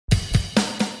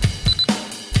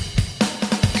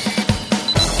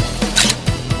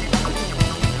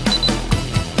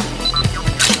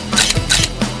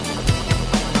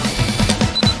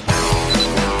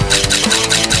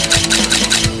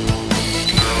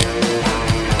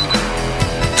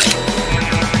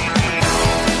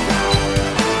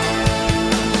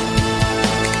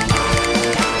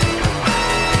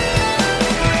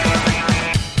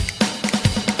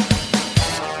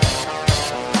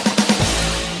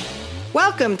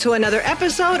Welcome to another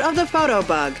episode of the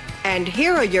Fotobug, and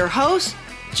here are your hosts,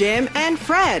 Jim and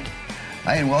Fred.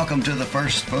 Hi, and welcome to the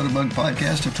first Fotobug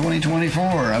podcast of 2024.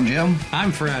 I'm Jim.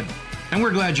 I'm Fred, and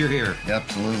we're glad you're here.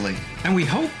 Absolutely. And we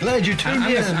hope... Glad you tuned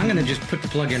in. I'm going to just put the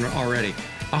plug in already.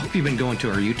 I hope you've been going to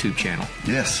our YouTube channel.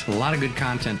 Yes. A lot of good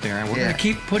content there, and we're going to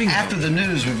keep putting it After the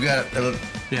news, we've got a little...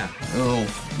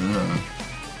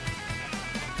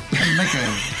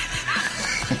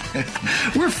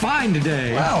 We're fine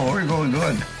today. Wow, we're going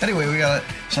good. Anyway, we got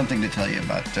something to tell you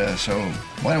about, so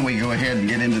why don't we go ahead and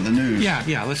get into the news?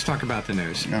 Yeah, let's talk about the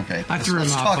news. Okay. I threw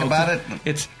let's him off, talk folks. about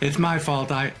it. It's my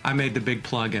fault. I made the big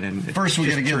plug in. And first, we're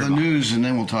going to get the news, and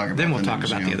then we'll talk about the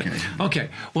news. the other. Okay.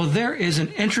 Well, there is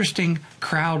an interesting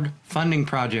crowdfunding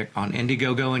project on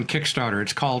Indiegogo and Kickstarter.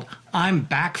 It's called I'm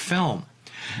Back Film.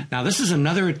 Now, this is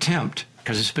another attempt,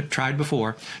 because it's been tried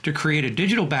before, to create a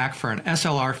digital back for an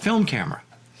SLR film camera.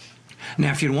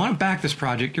 Now, if you want to back this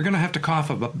project, you're going to have to cough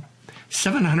about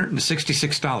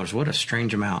 $766. What a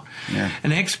strange amount. Yeah.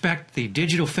 And they expect the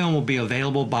digital film will be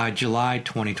available by July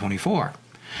 2024.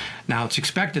 Now, it's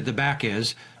expected the back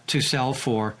is to sell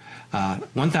for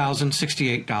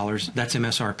 $1,068. That's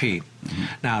MSRP. Mm-hmm.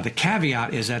 Now, the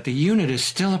caveat is that the unit is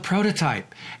still a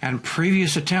prototype, and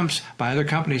previous attempts by other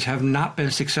companies have not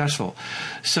been successful.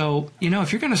 So,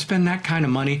 if you're going to spend that kind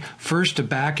of money first to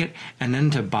back it and then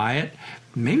to buy it,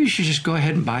 maybe you should just go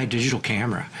ahead and buy a digital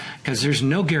camera, because there's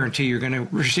no guarantee you're going to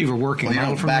receive a working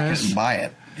model from this. You don't back it and buy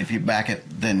it. If you back it,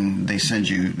 then they send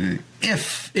you,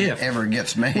 if it ever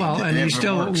gets made. Well, and you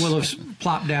still will have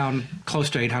plopped down close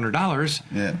to $800.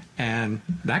 Yeah. And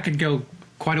that could go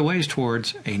quite a ways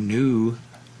towards a new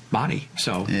body.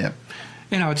 So, yeah.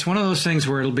 It's one of those things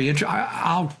where it'll be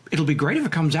it'll be great if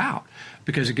it comes out,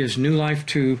 because it gives new life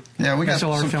to we got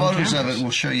SLR some film photos cameras. of it.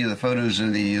 We'll show you the photos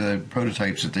of the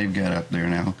prototypes that they've got up there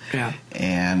now. Yeah.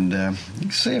 And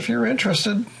see if you're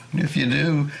interested. If you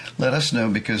do, let us know,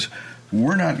 because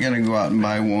we're not going to go out and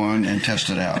buy one and test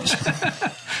it out.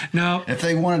 No. If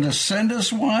they wanted to send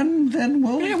us one, then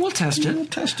we'll test it. We'll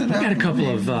test it out. We got a couple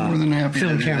of more than happy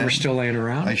film to do cameras that. still laying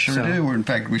around. I sure do. In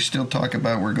fact, we still talk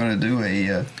about we're going to do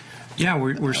a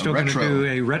we're still going to do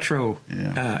a retro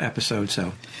episode.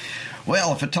 So,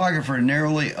 well, a photographer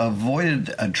narrowly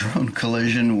avoided a drone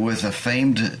collision with a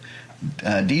famed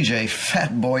DJ,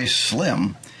 Fatboy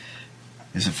Slim.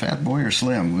 Is it Fat Boy or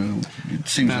Slim? It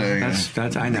seems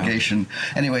that's I know. Negation.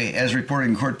 Anyway, as reported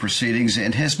in court proceedings,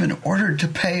 and has been ordered to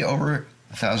pay over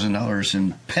 $1,000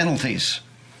 in penalties.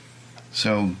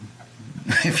 So,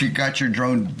 if you got your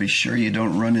drone, be sure you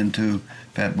don't run into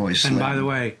Fat Boy Slim. And by the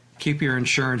way, keep your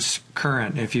insurance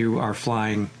current if you are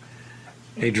flying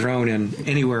a drone in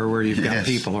anywhere where you've got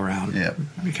people around. Yep.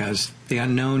 Because the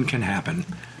unknown can happen.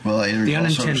 Well,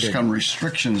 there's also some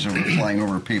restrictions of flying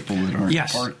over people that aren't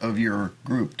part of your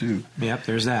group, too. Yep,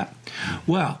 there's that.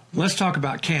 Well, let's talk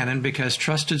about Canon, because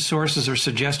trusted sources are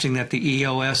suggesting that the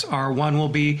EOS R1 will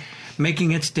be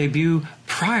making its debut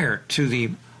prior to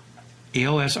the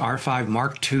EOS R5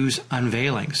 Mark II's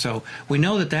unveiling. So we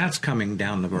know that that's coming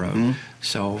down the road. Mm-hmm.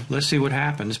 So let's see what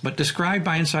happens. But described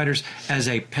by insiders as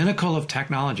a pinnacle of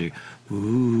technology,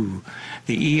 the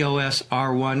EOS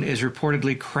R1 is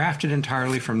reportedly crafted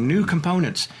entirely from new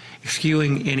components,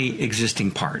 eschewing any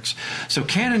existing parts. So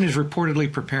Canon is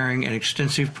reportedly preparing an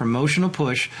extensive promotional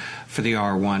push for the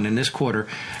R1 in this quarter,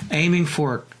 aiming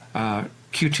for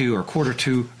Q2 or quarter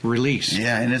 2 release.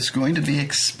 Yeah, and it's going to be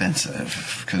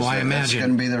expensive, because I imagine it's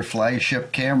going to be their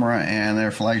flagship camera, and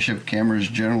their flagship cameras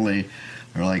generally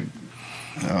are like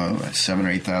 $7,000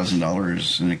 or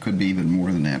 $8,000, and it could be even more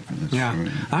than that.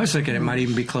 I was thinking it might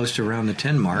even be close to around the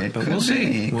 10 mark, but we'll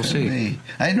see. We'll see.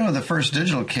 I know the first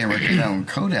digital camera came out with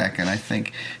Kodak, and I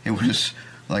think it was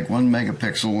like 1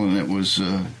 megapixel, and it was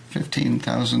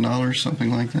 $15,000,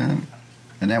 something like that.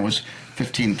 And that was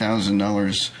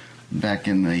 $15,000 back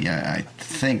in the, I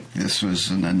think this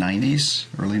was in the 90s,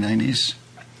 early 90s.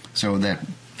 So that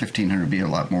 $1,500 would be a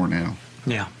lot more now.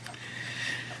 Yeah.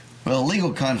 Well, a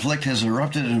legal conflict has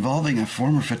erupted involving a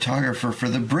former photographer for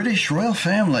the British royal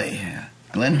family,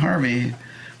 Glenn Harvey,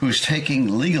 who's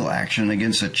taking legal action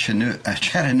against a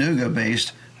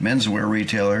Chattanooga-based menswear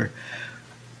retailer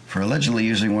for allegedly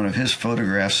using one of his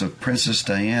photographs of Princess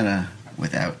Diana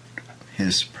without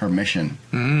his permission.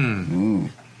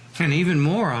 Ooh. And even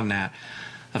more on that.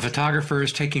 A photographer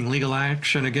is taking legal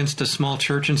action against a small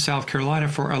church in South Carolina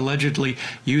for allegedly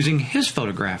using his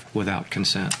photograph without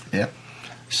consent. Yep.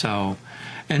 So,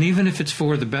 and even if it's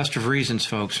for the best of reasons,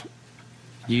 folks,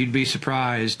 you'd be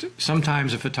surprised.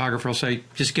 Sometimes a photographer will say,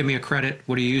 just give me a credit.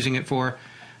 What are you using it for?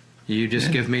 You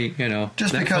just give me,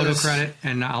 just that photo credit,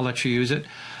 and I'll let you use it.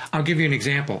 I'll give you an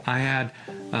example. I had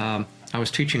I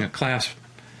was teaching a class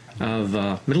of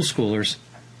middle schoolers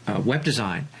web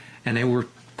design, and they were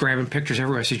grabbing pictures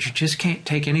everywhere. I said, you just can't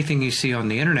take anything you see on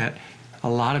the internet. A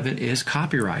lot of it is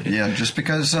copyrighted. Yeah, just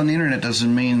because it's on the internet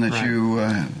doesn't mean that you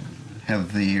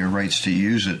have the rights to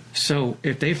use it. So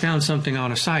if they found something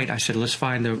on a site, I said, let's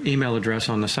find the email address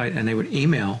on the site, and they would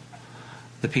email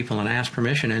the people and ask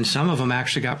permission, and some of them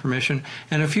actually got permission,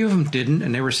 and a few of them didn't,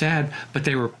 and they were sad, but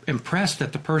they were impressed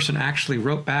that the person actually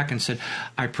wrote back and said,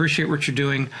 I appreciate what you're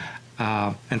doing,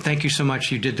 and thank you so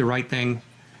much, you did the right thing,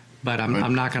 but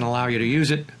I'm not going to allow you to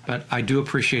use it, but I do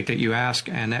appreciate that you ask,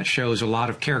 and that shows a lot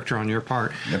of character on your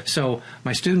part. Yep. So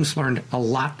my students learned a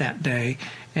lot that day,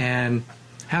 and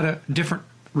had a different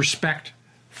respect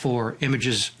for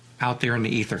images out there in the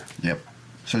ether. Yep.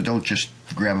 So don't just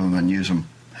grab them and use them.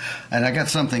 And I got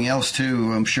something else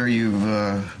too. I'm sure you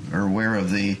are aware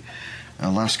of the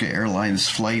Alaska Airlines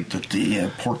flight that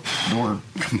the port door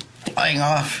flying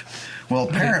off. Well,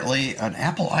 apparently an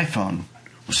Apple iPhone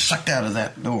was sucked out of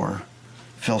that door,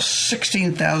 fell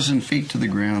 16,000 feet to the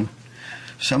ground.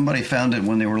 Somebody found it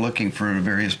when they were looking for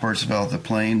various parts about the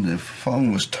plane. The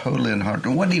phone was totally unharmed. It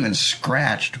wasn't even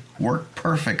scratched, worked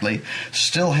perfectly,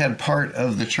 still had part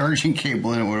of the charging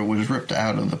cable in it where it was ripped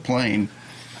out of the plane.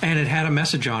 And it had a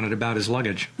message on it about his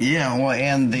luggage. Yeah, well,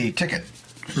 and the ticket.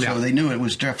 So Yeah. they knew it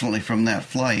was definitely from that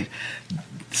flight.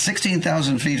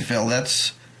 16,000 feet fell.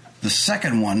 That's the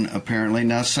second one, apparently.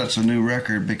 Now sets a new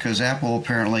record because Apple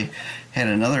apparently had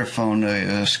another phone,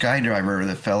 a Skydriver,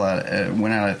 that fell out,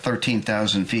 went out at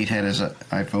 13,000 feet, had his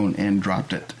iPhone and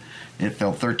dropped it. It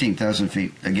fell 13,000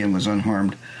 feet, again, was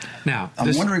unharmed. Now,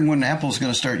 I'm wondering when Apple's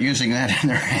going to start using that in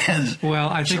their heads. Well,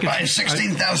 I think it's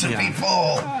 16,000 feet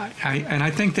full. And I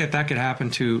think that could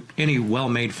happen to any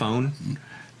well-made phone.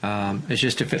 It's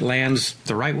just if it lands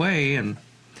the right way and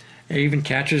it even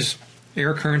catches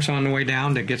air currents on the way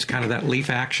down, that gets kind of that leaf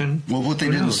action. Well, what they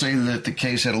Who didn't knows? say that the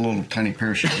case had a little tiny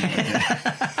parachute.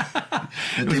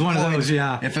 It was one of those,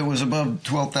 yeah. If it was above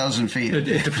 12,000 feet,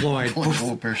 It deployed. a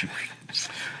little parachute.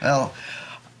 Well,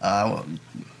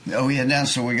 we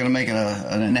announced that we're going to make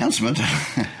an announcement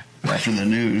after the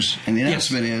news, and the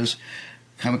announcement is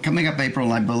coming up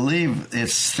April, and I believe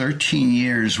it's 13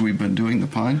 years we've been doing the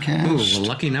podcast. Ooh, a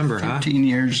lucky number, 13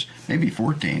 years, maybe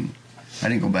 14. I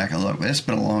didn't go back and look, but it's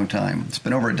been a long time. It's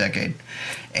been over a decade.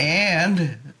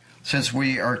 And since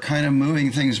we are kind of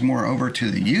moving things more over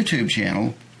to the YouTube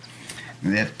channel,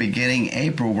 that beginning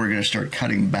April, we're going to start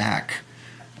cutting back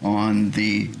on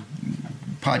the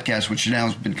podcast, which now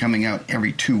has been coming out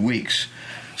every 2 weeks.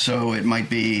 So it might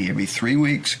be every 3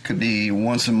 weeks, it could be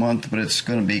once a month, but it's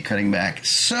going to be cutting back.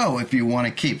 So if you want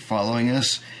to keep following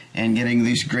us and getting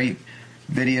these great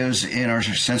videos in our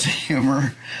sense of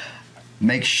humor,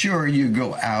 make sure you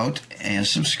go out and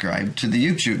subscribe to the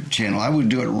YouTube channel. I would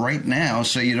do it right now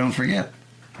so you don't forget,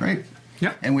 right?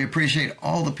 Yep. And we appreciate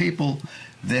all the people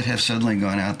that have suddenly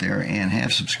gone out there and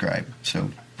have subscribed. So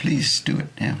please do it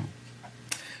now.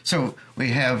 So we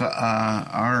have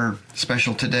our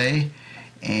special today,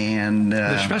 and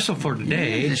The special for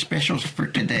today. the specials for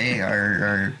today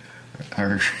are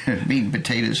meat and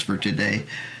potatoes for today.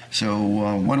 So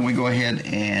why don't we go ahead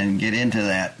and get into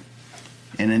that?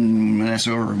 And then when that's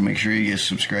over, make sure you get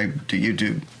subscribed to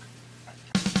YouTube.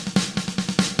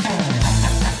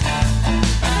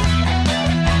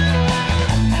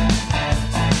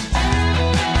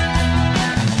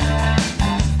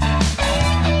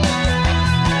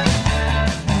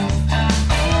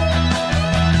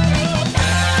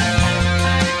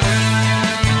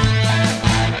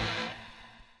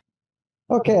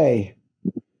 Okay,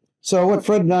 so what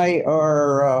Fred and I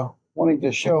are wanting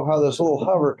to show how this little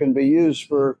hover can be used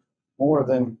for more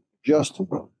than just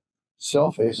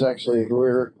selfies. Actually,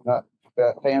 we're not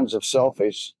fans of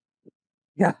selfies.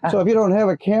 Yeah. So if you don't have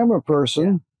a camera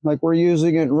person, like we're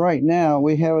using it right now,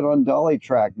 we have it on dolly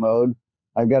track mode.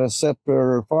 I've got it set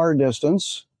for far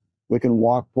distance. We can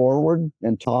walk forward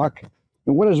and talk.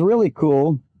 And what is really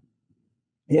cool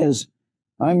is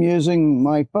I'm using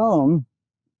my phone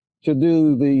to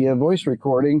do the voice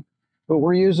recording, but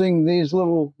we're using these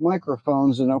little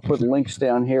microphones, and I'll put links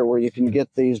down here where you can get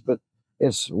these, but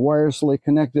it's wirelessly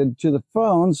connected to the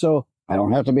phone, so I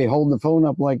don't have to be holding the phone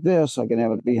up like this. I can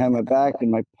have it behind my back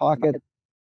in my pocket,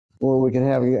 or we could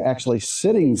have it actually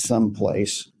sitting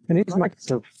someplace. And these mics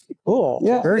are cool.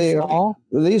 Yeah, Very they are. small.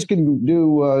 These can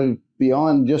do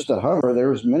beyond just a hover.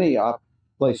 There's many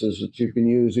places that you can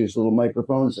use these little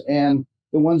microphones, and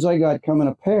the ones I got come in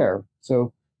a pair,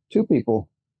 so 2 people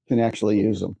can actually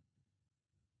use them.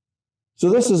 So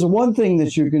this is one thing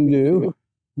that you can do.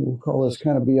 We'll call this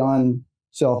kind of beyond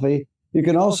selfie. You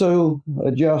can also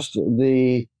adjust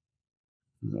the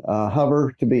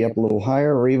hover to be up a little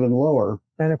higher or even lower.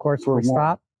 And of course, if For we more.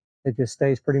 stop, it just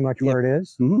stays pretty much where it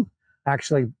is. Mhm.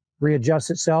 Actually readjusts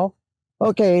itself.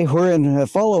 Okay, we're in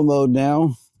follow mode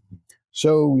now.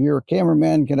 So your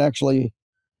cameraman can actually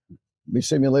be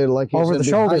simulated like he's Over the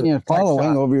behind shoulder you, type following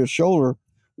shot. over your shoulder.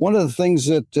 One of the things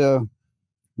that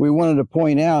we wanted to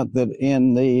point out that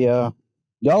in the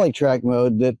dolly track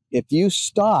mode, that if you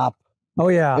stop, Oh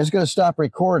yeah. it's going to stop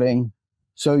recording,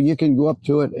 so you can go up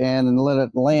to it and let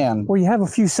it land. Well, you have a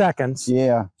few seconds.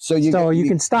 Yeah, so you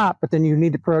can stop, but then you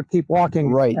need to keep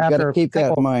walking. right. You got After to keep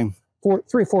that in mind. 3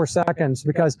 or 4 seconds,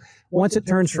 because once it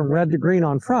turns from red to green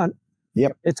on front,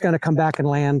 Yep, it's going to come back and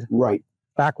land right.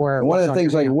 back where it And one was of the on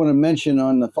things I command. want to mention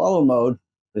on the follow mode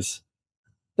is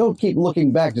don't keep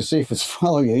looking back to see if it's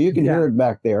following you. You can Yeah. hear it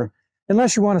back there.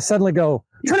 Unless you want to suddenly go,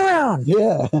 turn around.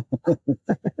 Yeah.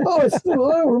 Oh, it's still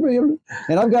over me.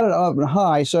 And I've got it up and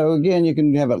high. So again, you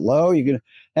can have it low. You can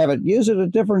have it, use it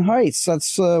at different heights.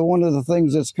 That's one of the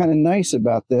things that's kind of nice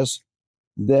about this,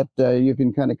 that you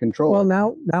can kind of control.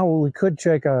 Well, now we could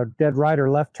take a dead right or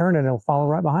left turn and it'll follow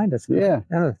right behind us. Yeah.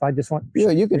 And if I just want,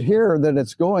 Yeah, you could hear that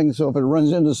it's going. So if it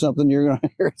runs into something, you're going to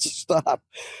hear it stop.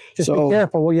 just So- be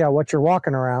careful. Well, yeah, what you're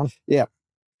walking around.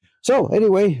 So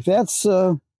anyway, that's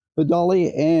the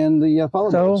dolly and the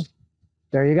follow So modes.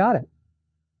 there you got it.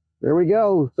 There we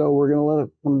go. So we're going to let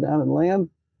it come down and land.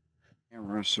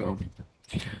 So,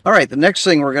 all right. The next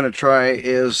thing we're going to try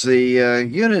is the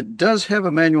unit does have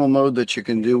a manual mode that you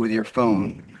can do with your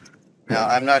phone. Now,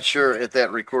 I'm not sure if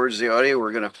that records the audio.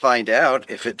 We're going to find out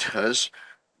if it does.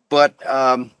 But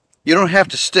you don't have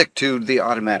to stick to the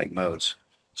automatic modes.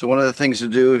 So one of the things to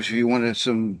do if you wanted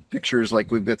some pictures, like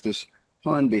we've got this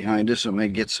pond behind us, I may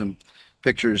get some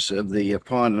pictures of the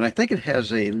pond, and I think it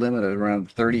has a limit of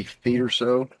around 30 feet or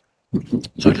so.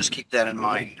 So just keep that in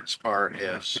mind as far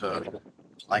as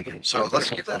like it. So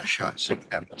let's give that a shot. See what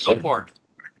happens. Go for it.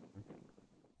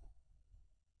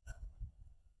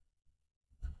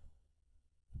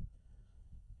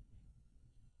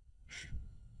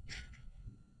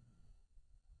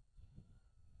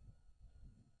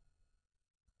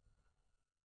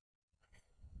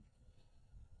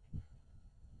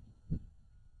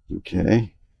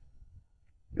 Okay.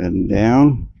 And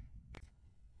down.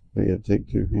 So you take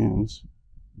 2 hands.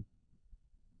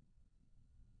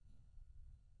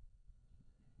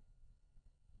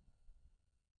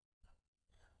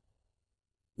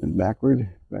 And backward,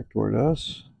 back toward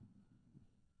us.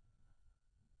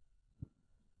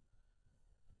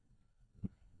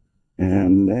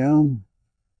 And down.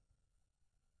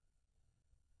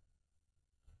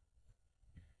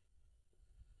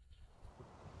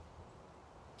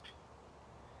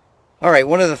 All right,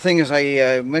 one of the things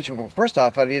I mentioned, well, first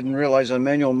off, I didn't realize on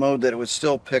manual mode that it would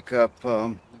still pick up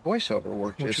voiceover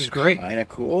work, Which is great. Kind of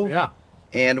cool. Yeah.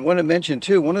 And I want to mention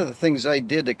too, one of the things I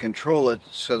did to control it,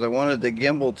 so I wanted the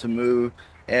gimbal to move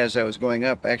as I was going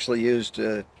up, I actually used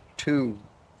I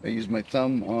used my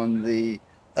thumb on the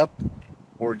up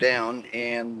or down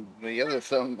and the other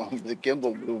thumb on the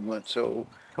gimbal movement. So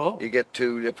Cool. you get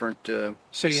 2 different So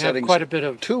you have settings. quite a bit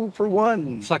of 2 for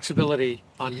 1. flexibility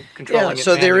on controlling Yeah, it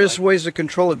so there is manually. ways to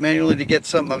control it manually to get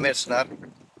something. I mean, it's not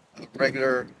a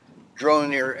regular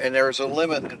drone here, and there's a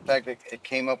limit. In fact, it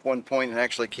came up one point and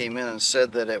actually came in and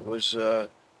said that it was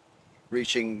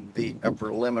reaching the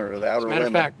upper limit or the As outer a matter of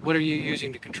limit. fact, what are you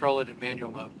using to control it in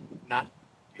manual mode? Not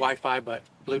Wi-Fi, but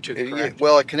Bluetooth, correct?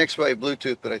 Well, it connects by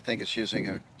Bluetooth, but I think it's using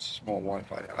a small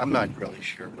Wi-Fi. I'm not really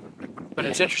sure. But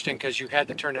it's interesting because you had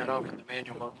to turn that off in the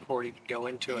manual mode before you could go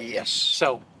into it. Yes.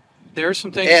 So there are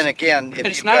some things. And again, and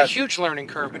it's not a huge learning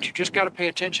curve, but you just got to pay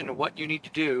attention to what you need to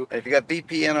do. if you got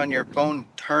VPN on your phone,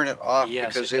 turn it off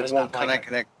Yes, because it it does won't not like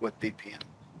connect with VPN.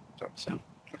 So,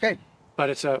 Okay. but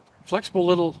it's a flexible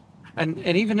little, and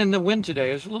even in the wind today,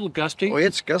 it was a little gusty. Well,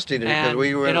 it's gusty today because and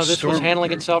we were in a this was storm.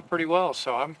 handling itself pretty well,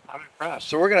 so I'm impressed.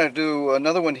 So we're going to do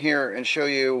another one here and show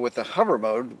you with the hover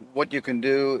mode what you can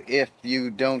do if you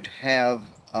don't have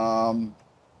a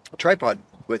tripod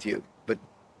with you,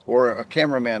 or a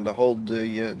cameraman to hold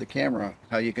the camera.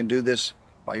 How you can do this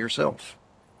by yourself.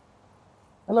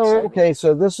 Hello. Okay,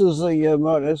 so this is the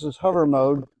mode. This is hover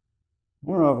mode.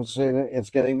 I don't know if it's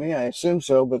getting me. I assume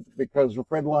so, but because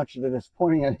Fred watched it, it's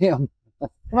pointing at him. Come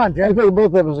on, I Jay. think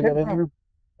both of us are getting here.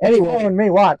 Anyway, Anyway, following me,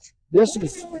 watch. this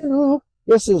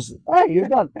is hey, you're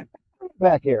not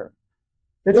back here.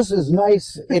 This is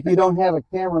nice if you don't have a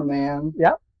cameraman.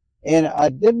 Yep. And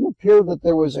it didn't appear that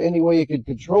there was any way you could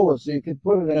control it, so you could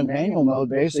put it in manual mode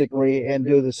basically and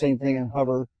do the same thing in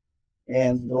hover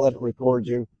and let it record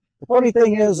you. The funny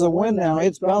thing is the wind now,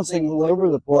 it's bouncing all over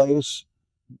the place,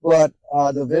 but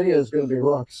the video is going to be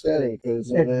rock steady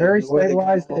because It's very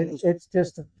stabilized. It's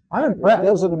just, I'm impressed. It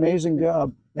does an amazing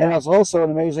job. And it's also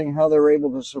amazing how they're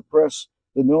able to suppress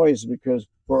the noise because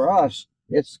for us,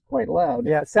 it's quite loud.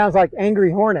 Yeah, it sounds like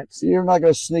angry hornets. You're not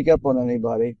going to sneak up on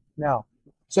anybody. No.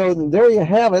 So there you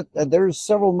have it. There's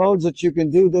several modes that you can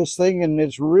do this thing, and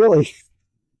it's really,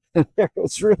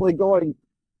 it's really going,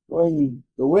 the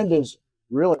wind is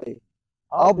really,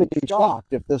 I'll be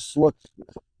shocked if this looks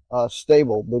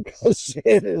stable because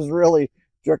it is really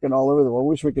jerking all over the world. I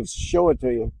wish we could show it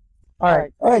to you. All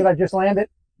right. Should I just land it?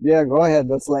 Yeah, go ahead.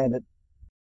 Let's land it.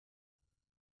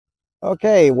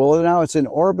 Okay, well, now it's in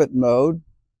orbit mode.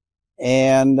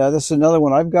 And this is another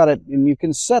one. I've got it, and you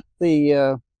can set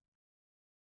the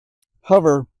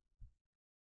hover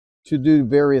to do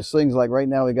various things. Like right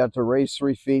now, we got to raise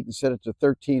 3 feet and set it to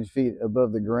 13 feet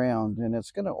above the ground. And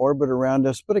it's going to orbit around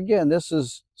us. But again, this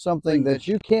is something that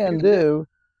you can do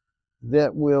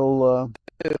that will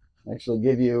actually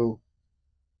give you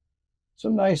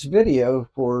some nice video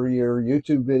for your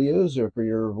YouTube videos or for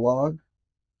your vlog.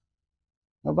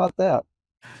 How about that?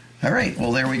 All right,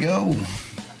 well, there we go.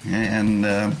 And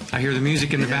I hear the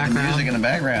music in the background. The music in the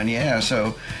background, yeah.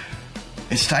 So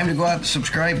it's time to go out and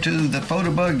subscribe to the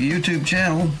Fotobug YouTube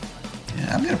channel.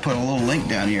 Yeah, I'm going to put a little link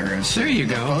down here. There you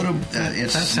go.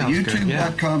 It's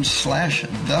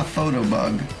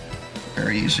youtube.com/thefotobug.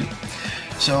 Very easy.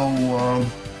 So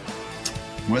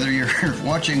whether you're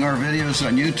watching our videos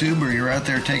on YouTube or you're out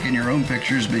there taking your own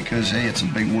pictures because, hey, it's a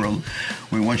big world,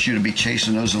 we want you to be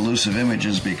chasing those elusive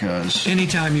images because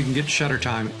anytime you can get shutter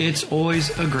time, it's always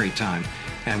a great time.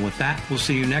 And with that, we'll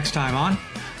see you next time on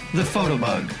The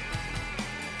Fotobug.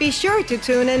 Be sure to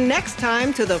tune in next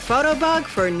time to the Fotobug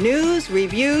for news,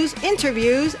 reviews,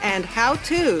 interviews, and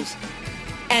how-tos.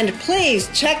 And please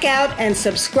check out and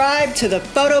subscribe to the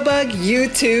Fotobug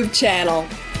YouTube channel.